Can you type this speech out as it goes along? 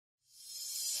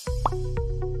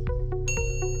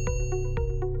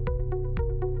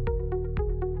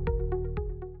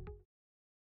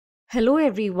Hello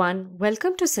everyone,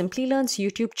 welcome to Simplilearn's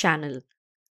YouTube channel.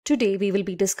 Today we will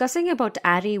be discussing about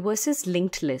array versus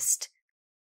linked list.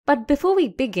 But before we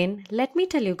begin, let me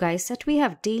tell you guys that we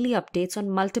have daily updates on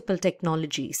multiple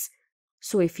technologies.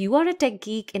 So if you are a tech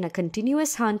geek in a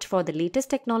continuous hunt for the latest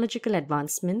technological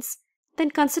advancements,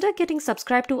 then consider getting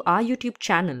subscribed to our YouTube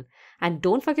channel and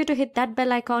don't forget to hit that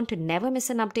bell icon to never miss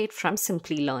an update from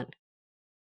Simplilearn.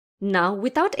 Now,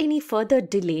 without any further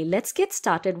delay, let's get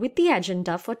started with the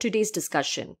agenda for today's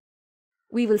discussion.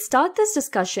 We will start this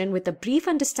discussion with a brief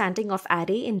understanding of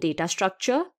array in data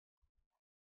structure,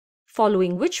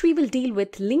 following which we will deal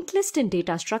with linked list in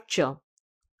data structure.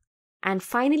 And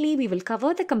finally, we will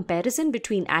cover the comparison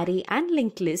between array and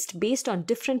linked list based on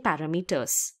different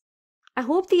parameters. I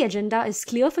hope the agenda is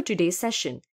clear for today's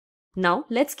session. Now,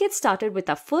 let's get started with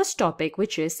our first topic,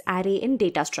 which is array in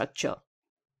data structure.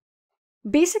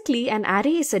 Basically, an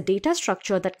array is a data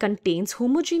structure that contains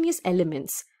homogeneous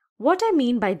elements. What I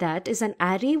mean by that is an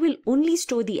array will only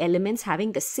store the elements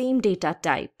having the same data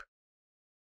type.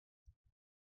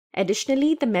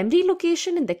 Additionally, the memory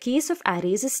location in the case of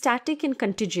arrays is static and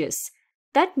contiguous.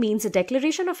 That means a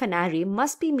declaration of an array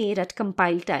must be made at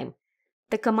compile time.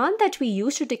 The command that we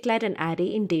use to declare an array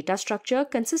in data structure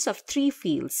consists of three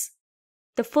fields.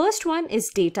 The first one is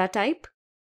data type.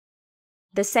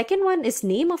 The second one is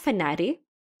name of an array,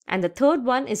 and the third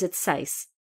one is its size.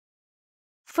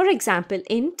 For example,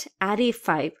 int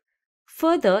array5.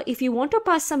 Further, if you want to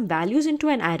pass some values into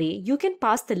an array, you can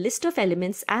pass the list of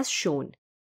elements as shown.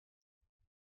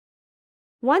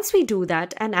 Once we do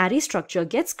that, an array structure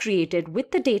gets created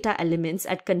with the data elements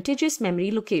at contiguous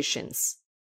memory locations.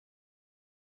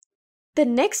 The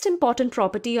next important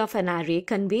property of an array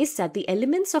conveys that the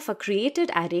elements of a created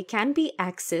array can be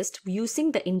accessed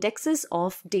using the indexes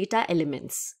of data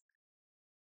elements.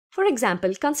 For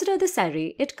example, consider this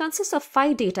array. It consists of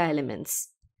 5 data elements.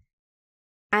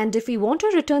 And if we want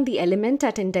to return the element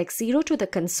at index 0 to the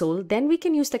console, then we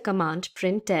can use the command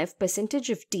printf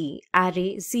 %d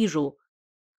array 0,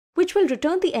 which will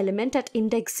return the element at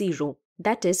index 0,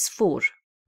 that is 4.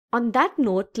 On that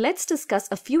note, let's discuss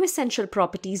a few essential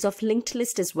properties of linked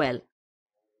list as well.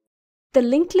 The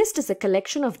linked list is a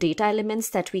collection of data elements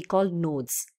that we call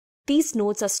nodes. These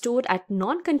nodes are stored at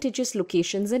non-contiguous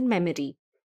locations in memory.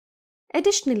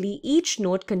 Additionally, each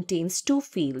node contains two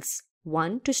fields,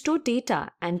 one to store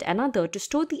data and another to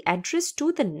store the address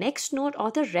to the next node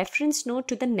or the reference node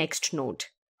to the next node.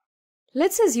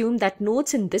 Let's assume that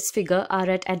nodes in this figure are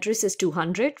at addresses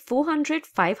 200, 400,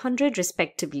 500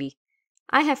 respectively.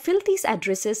 I have filled these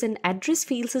addresses in address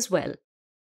fields as well.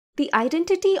 The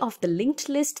identity of the linked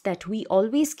list that we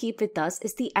always keep with us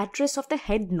is the address of the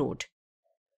head node.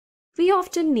 We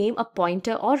often name a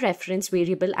pointer or reference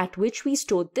variable at which we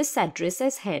store this address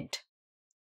as head.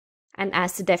 And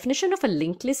as the definition of a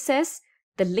linked list says,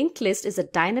 the linked list is a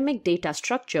dynamic data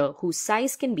structure whose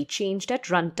size can be changed at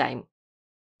runtime.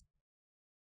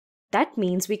 That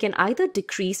means we can either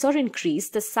decrease or increase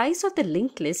the size of the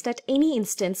linked list at any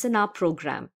instance in our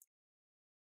program.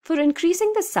 For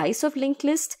increasing the size of linked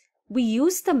list, we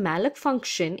use the malloc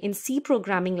function in C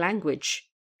programming language.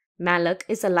 Malloc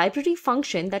is a library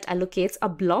function that allocates a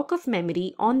block of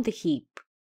memory on the heap.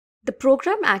 The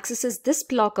program accesses this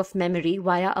block of memory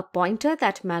via a pointer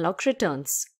that malloc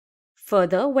returns.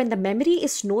 Further, when the memory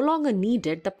is no longer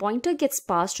needed, the pointer gets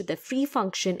passed to the free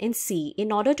function in C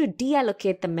in order to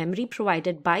deallocate the memory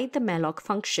provided by the malloc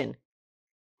function.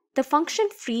 The function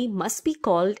free must be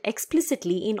called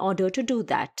explicitly in order to do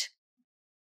that.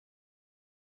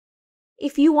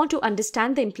 If you want to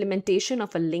understand the implementation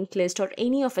of a linked list or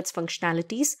any of its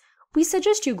functionalities, we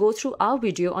suggest you go through our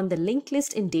video on the linked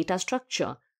list in data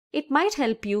structure. It might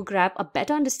help you grab a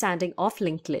better understanding of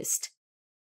linked list.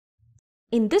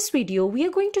 In this video, we are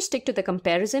going to stick to the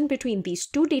comparison between these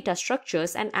two data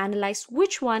structures and analyze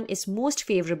which one is most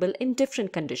favorable in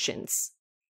different conditions.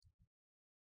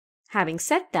 Having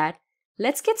said that,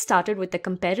 let's get started with the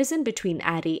comparison between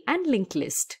array and linked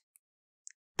list.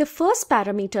 The first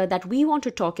parameter that we want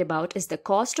to talk about is the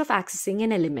cost of accessing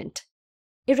an element.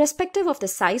 Irrespective of the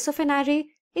size of an array,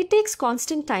 it takes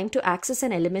constant time to access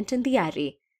an element in the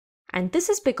array. And this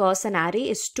is because an array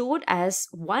is stored as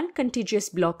one contiguous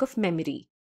block of memory.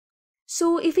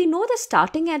 So if we know the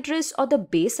starting address or the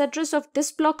base address of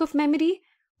this block of memory,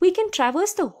 we can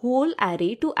traverse the whole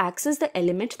array to access the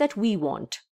element that we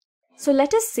want. So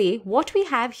let us say what we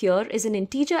have here is an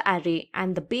integer array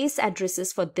and the base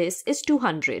addresses for this is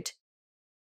 200.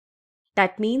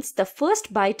 That means the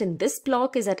first byte in this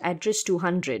block is at address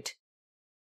 200.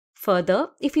 Further,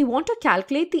 if we want to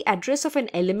calculate the address of an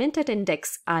element at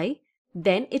index I,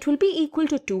 then it will be equal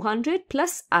to 200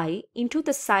 plus I into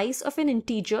the size of an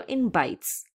integer in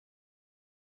bytes.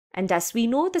 And as we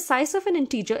know, the size of an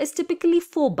integer is typically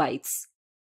 4 bytes.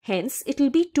 Hence, it will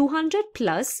be 200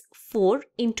 plus 4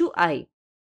 into I,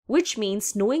 which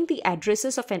means knowing the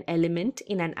addresses of an element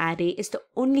in an array is the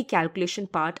only calculation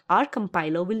part our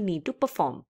compiler will need to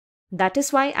perform. That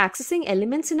is why accessing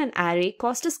elements in an array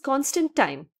costs us constant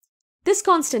time. This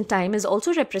constant time is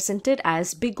also represented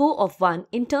as big O of 1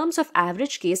 in terms of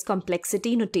average case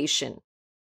complexity notation.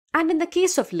 And in the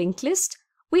case of linked list,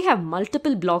 we have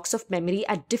multiple blocks of memory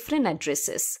at different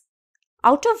addresses,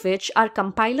 out of which our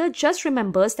compiler just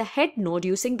remembers the head node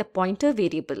using the pointer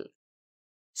variable.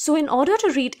 So in order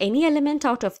to read any element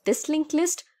out of this linked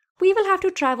list, we will have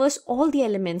to traverse all the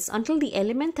elements until the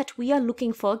element that we are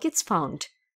looking for gets found.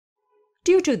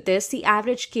 Due to this, the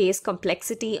average case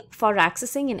complexity for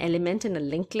accessing an element in a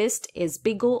linked list is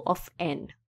big O of n.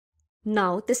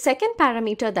 Now, the second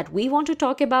parameter that we want to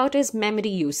talk about is memory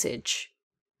usage.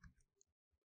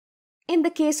 In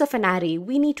the case of an array,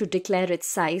 we need to declare its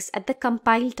size at the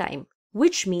compile time,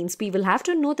 which means we will have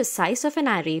to know the size of an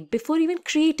array before even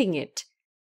creating it.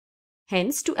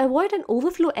 Hence, to avoid an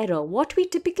overflow error, what we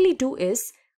typically do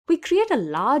is we create a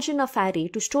large enough array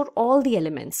to store all the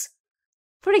elements.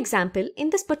 For example, in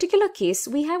this particular case,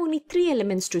 we have only 3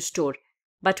 elements to store,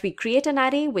 but we create an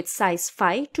array with size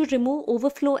 5 to remove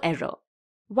overflow error.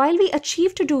 While we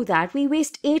achieve to do that, we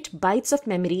waste 8 bytes of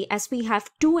memory as we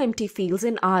have 2 empty fields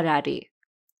in our array.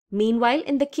 Meanwhile,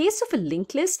 in the case of a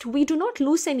linked list, we do not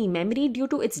lose any memory due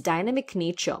to its dynamic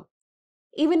nature.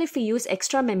 Even if we use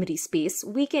extra memory space,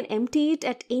 we can empty it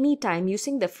at any time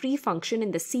using the free function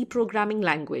in the C programming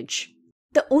language.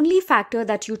 The only factor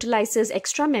that utilizes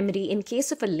extra memory in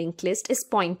case of a linked list is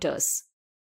pointers.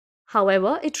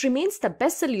 However, it remains the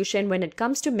best solution when it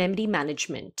comes to memory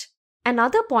management.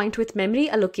 Another point with memory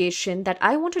allocation that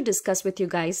I want to discuss with you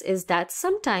guys is that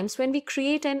sometimes when we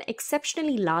create an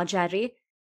exceptionally large array,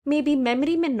 maybe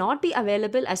memory may not be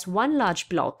available as one large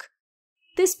block.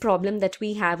 This problem that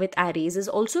we have with arrays is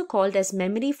also called as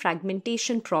memory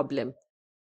fragmentation problem.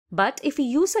 But if we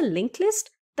use a linked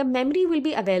list, the memory will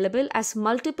be available as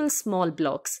multiple small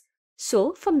blocks.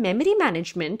 So for memory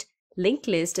management, linked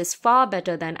list is far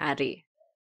better than array.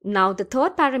 Now the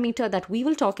third parameter that we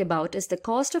will talk about is the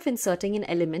cost of inserting an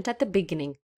element at the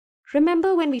beginning.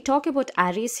 Remember, when we talk about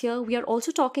arrays here, we are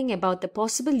also talking about the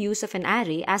possible use of an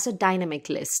array as a dynamic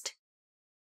list.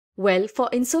 Well, for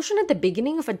insertion at the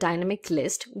beginning of a dynamic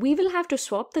list, we will have to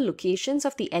swap the locations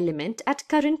of the element at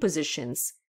current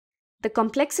positions. The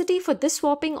complexity for this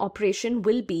swapping operation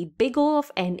will be big O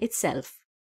of n itself.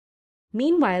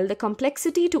 Meanwhile, the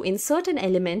complexity to insert an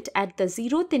element at the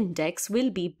 0th index will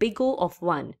be big O of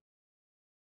 1.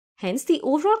 Hence, the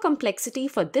overall complexity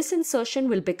for this insertion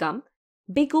will become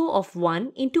big O of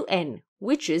 1 into n,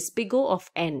 which is big O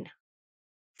of n.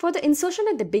 For the insertion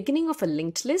at the beginning of a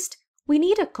linked list, we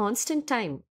need a constant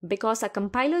time because our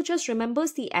compiler just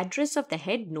remembers the address of the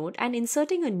head node, and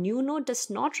inserting a new node does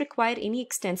not require any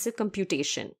extensive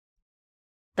computation.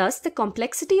 Thus, the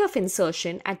complexity of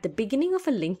insertion at the beginning of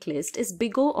a linked list is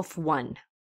big O of 1.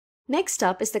 Next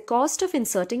up is the cost of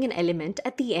inserting an element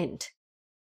at the end.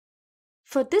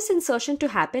 For this insertion to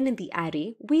happen in the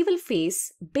array, we will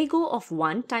face big O of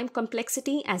 1 time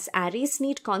complexity as arrays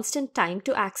need constant time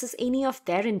to access any of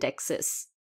their indexes.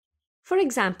 For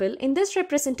example, in this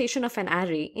representation of an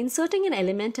array, inserting an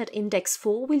element at index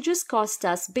 4 will just cost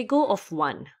us big O of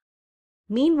 1.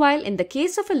 Meanwhile, in the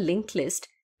case of a linked list,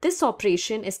 this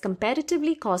operation is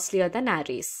comparatively costlier than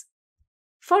arrays.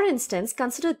 For instance,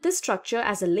 consider this structure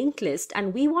as a linked list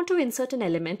and we want to insert an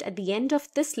element at the end of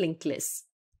this linked list.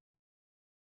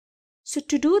 So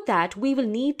to do that, we will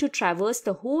need to traverse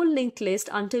the whole linked list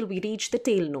until we reach the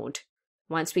tail node.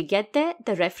 Once we get there,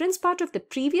 the reference part of the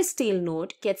previous tail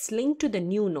node gets linked to the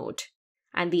new node,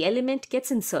 and the element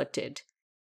gets inserted.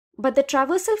 But the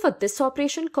traversal for this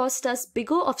operation costs us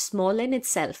big O of small n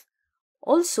itself.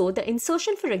 Also, the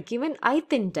insertion for a given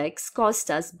ith index costs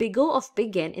us big O of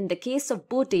big N in the case of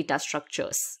both data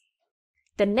structures.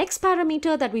 The next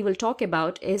parameter that we will talk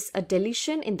about is a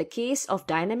deletion in the case of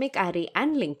dynamic array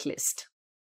and linked list.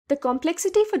 The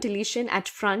complexity for deletion at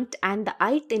front and the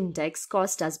ith index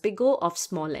cost us big O of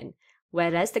small n,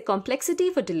 whereas the complexity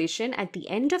for deletion at the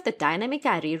end of the dynamic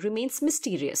array remains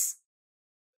mysterious.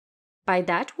 By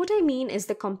that, what I mean is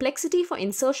the complexity for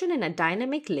insertion in a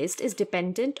dynamic list is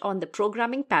dependent on the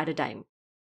programming paradigm.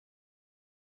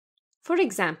 For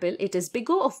example, it is big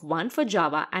O of 1 for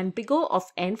Java and big O of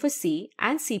n for C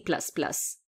and C++.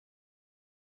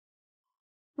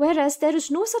 Whereas there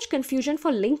is no such confusion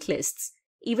for linked lists,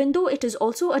 even though it is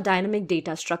also a dynamic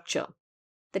data structure.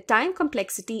 the time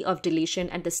complexity of deletion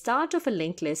at the start of a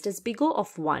linked list is big O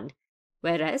of 1,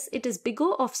 whereas it is big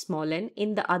O of small n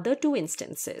in the other two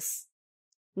instances.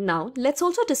 Now, let's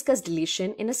also discuss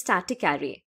deletion in a static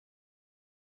array.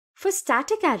 For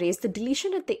static arrays, the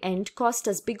deletion at the end cost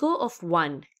us big O of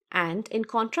 1, and in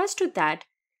contrast to that,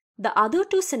 the other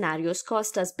two scenarios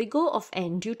cost us big O of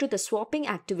n due to the swapping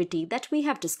activity that we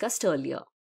have discussed earlier.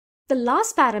 The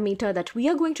last parameter that we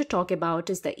are going to talk about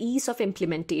is the ease of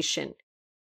implementation.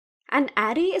 An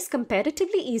array is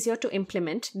comparatively easier to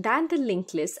implement than the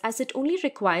linked list as it only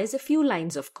requires a few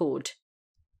lines of code.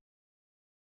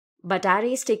 But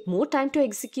arrays take more time to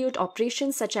execute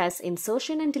operations such as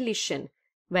insertion and deletion,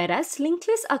 whereas linked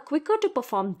lists are quicker to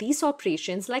perform these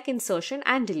operations like insertion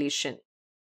and deletion.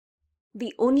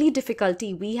 The only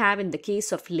difficulty we have in the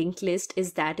case of linked list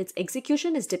is that its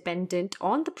execution is dependent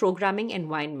on the programming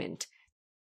environment.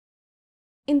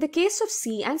 In the case of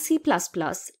C and C++,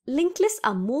 linked lists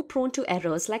are more prone to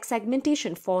errors like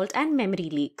segmentation fault and memory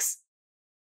leaks.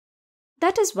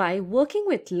 That is why working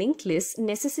with linked lists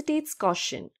necessitates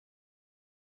caution,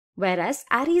 whereas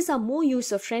arrays are more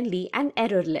user-friendly and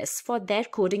errorless for their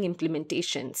coding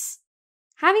implementations.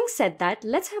 Having said that,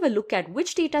 let's have a look at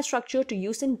which data structure to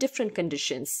use in different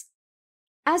conditions.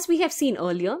 As we have seen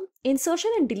earlier, insertion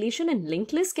and deletion in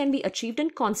linked lists can be achieved in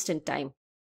constant time.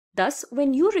 Thus,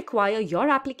 when you require your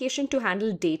application to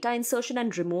handle data insertion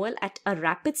and removal at a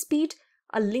rapid speed,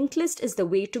 a linked list is the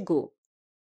way to go.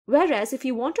 Whereas if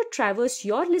you want to traverse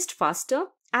your list faster,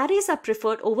 arrays are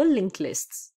preferred over linked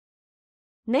lists.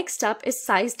 Next up is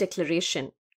size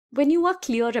declaration. When you are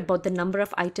clear about the number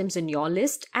of items in your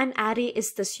list, an array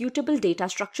is the suitable data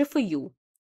structure for you.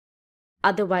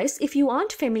 Otherwise, if you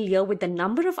aren't familiar with the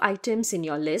number of items in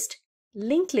your list,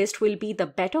 linked list will be the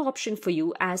better option for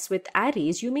you, as with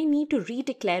arrays you may need to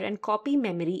redeclare and copy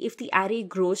memory if the array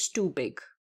grows too big.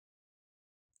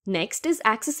 Next is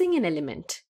accessing an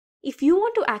element. If you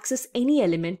want to access any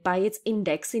element by its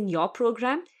index in your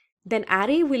program, then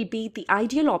array will be the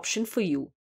ideal option for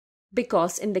you.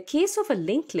 Because in the case of a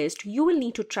linked list, you will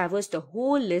need to traverse the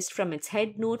whole list from its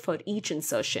head node for each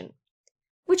insertion,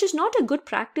 which is not a good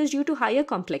practice due to higher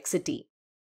complexity.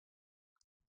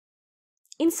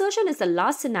 Insertion is the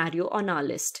last scenario on our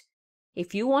list.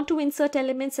 If you want to insert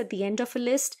elements at the end of a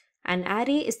list, an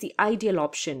array is the ideal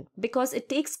option because it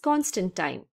takes constant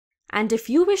time. And if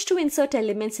you wish to insert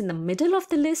elements in the middle of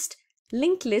the list,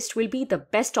 linked list will be the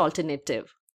best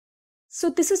alternative. So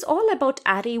this is all about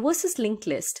array versus linked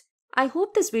list. I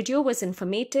hope this video was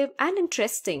informative and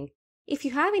interesting. If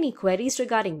you have any queries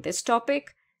regarding this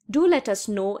topic, do let us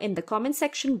know in the comment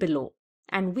section below,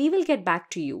 and we will get back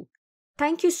to you.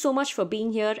 Thank you so much for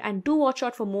being here, and do watch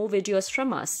out for more videos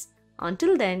from us.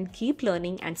 Until then, keep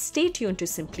learning and stay tuned to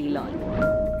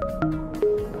Simplilearn.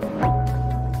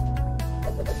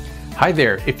 Hi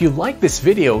there, if you like this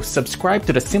video, subscribe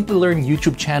to the Simplilearn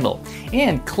YouTube channel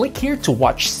and click here to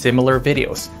watch similar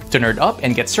videos. To nerd up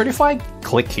and get certified,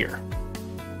 click here.